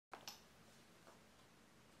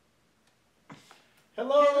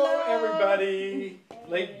Hello, everybody,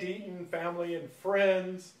 Lake Deaton family and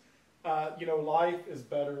friends. You know, life is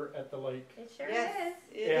better at the lake. It sure Yes,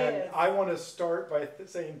 is. it And is. I want to start by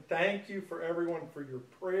saying thank you for everyone for your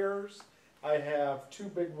prayers. I have two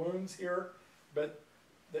big wounds here, but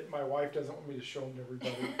that my wife doesn't want me to show them to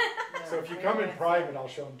everybody. So if you come in private, I'll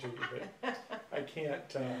show them to you, but I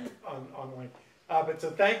can't online. But so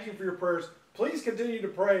thank you for your prayers. Please continue to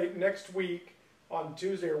pray. Next week on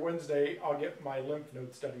Tuesday or Wednesday, I'll get my lymph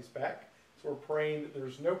node studies back. So we're praying that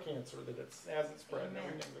there's no cancer, that it hasn't spread, and Amen.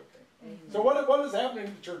 everything's okay. So what is happening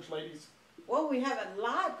in the church, ladies? Well, we have a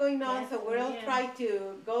lot going on, Yes, so we'll we do. try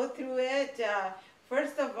to go through it.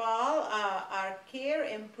 First of all, our care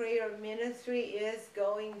and prayer ministry is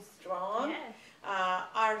going strong. Yes.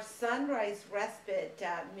 Our Sunrise Respite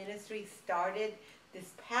ministry started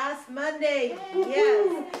this past Monday.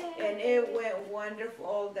 Yes, and it went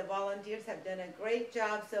wonderful. The volunteers have done a great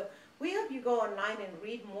job. So we hope you go online and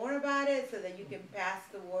read more about it so that you can pass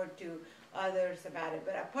the word to others about it.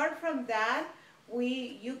 But apart from that,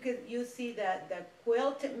 you see the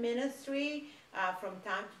quilt ministry. From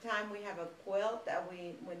time to time, we have a quilt that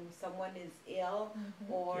when someone is ill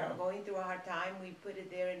or Yeah. going through a hard time, we put it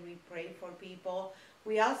there and we pray for people.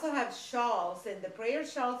 We also have shawls, and the prayer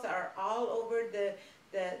shawls are all over the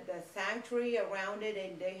sanctuary around it,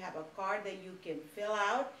 and they have a card that you can fill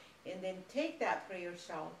out and then take that prayer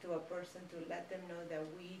shawl to a person to let them know that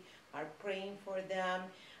we are praying for them.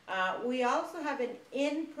 We also have an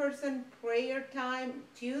in-person prayer time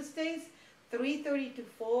Tuesdays, 3:30 to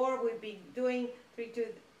 4. We've been doing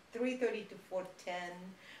 3:30 to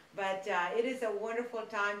 4:10. But it is a wonderful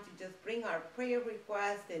time to just bring our prayer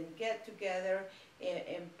requests and get together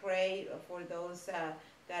and pray for those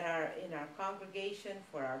that are in our congregation,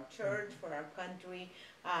 for our church, for our country.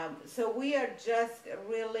 So we are just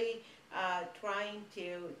really trying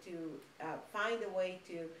to find a way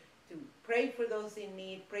to pray for those in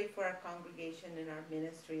need, pray for our congregation and our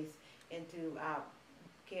ministries, and to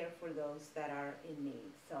care for those that are in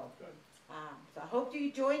need. So. Good. So I hope you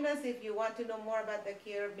join us. If you want to know more about the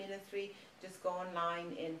care ministry, just go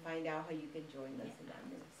online and find out how you can join us in that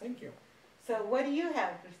ministry. Thank you. So what do you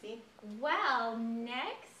have, Christine? Well,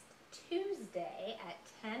 next Tuesday at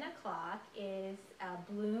 10 o'clock is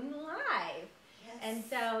Bloom Live. And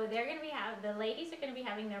so they're going to the ladies are going to be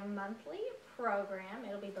having their monthly program.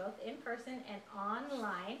 It'll be both in person and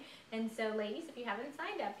online. And so ladies, if you haven't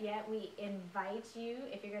signed up yet, we invite you,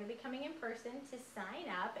 if you're going to be coming in person, to sign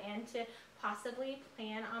up and to possibly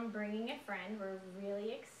plan on bringing a friend. We're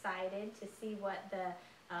really excited to see what the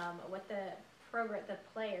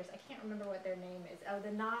players, I can't remember what their name is. Oh,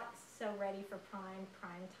 the Not So Ready for Prime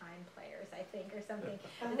time players, I think, or something.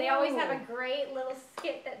 They always have a great little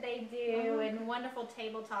skit that they do and wonderful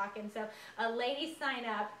table talk. And so ladies sign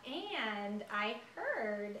up, and I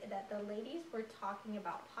heard that the ladies were talking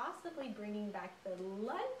about possibly bringing back the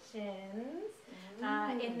luncheons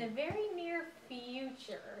in the very near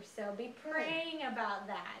future. So be praying about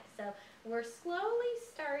that. So we're slowly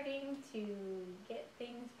starting to get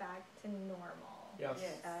things back to normal. Yes.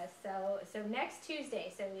 So next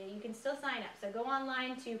Tuesday, so you can still sign up. So go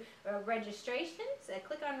online to registrations,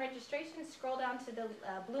 click on registration, scroll down to the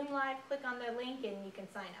Bloom Live, click on the link, and you can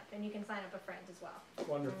sign up. And you can sign up a friend as well.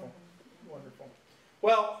 Wonderful. Wonderful.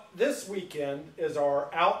 Well, this weekend is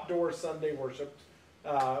our outdoor Sunday worship.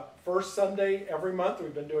 First Sunday every month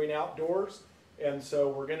we've been doing outdoors. And so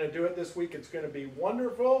we're going to do it this week. It's going to be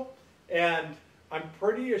wonderful. And I'm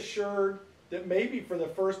pretty assured that maybe for the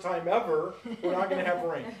first time ever, we're not going to have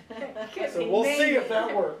rain. So we'll see if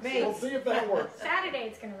that works. We'll see if that works. Saturday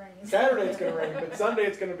it's going to rain. Saturday it's going to rain, but Sunday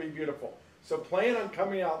it's going to be beautiful. So plan on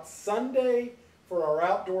coming out Sunday for our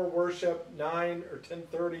outdoor worship, 9 or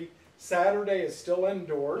 10:30. Saturday is still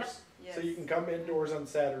indoors, so you can come indoors on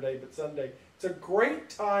Saturday, but Sunday. It's a great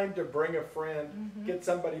time to bring a friend, get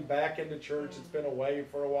somebody back into church that's been away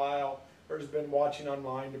for a while or has been watching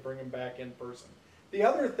online, to bring them back in person. The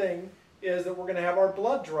other thing is that we're going to have our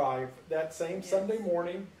blood drive that same Sunday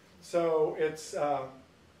morning. So it's a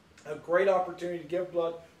great opportunity to give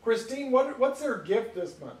blood. Christine, what's their gift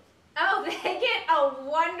this month? Oh, they get a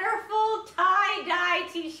wonderful tie-dye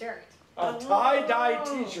t-shirt. A tie-dye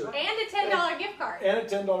t-shirt. And a $10 gift card. And a $10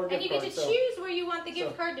 gift card. And you get to choose where you want the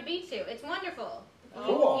gift card to be to. It's wonderful.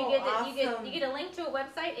 Cool. You get a link to a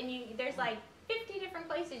website, and there's like 50 different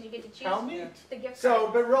places you get to choose How neat. the gift card. So,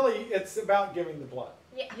 but really, it's about giving the blood.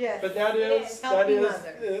 Yeah. Yes. But that is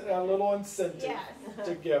a little incentive Yes.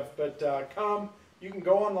 to give. But come, you can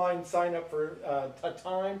go online, sign up for a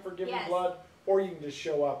time for giving blood, or you can just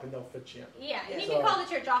show up and they'll fit you in. Yeah, and you So- can call the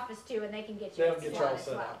church office too, and they can get you They'll get you all as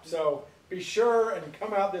set well. up. So be sure and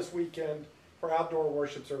come out this weekend for outdoor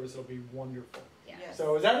worship service. It'll be wonderful. Yeah. Yes.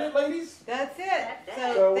 So is that it, ladies? That's it. That's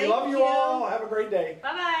it. So we thank love you all. Have a great day.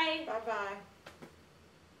 Bye bye. Bye bye.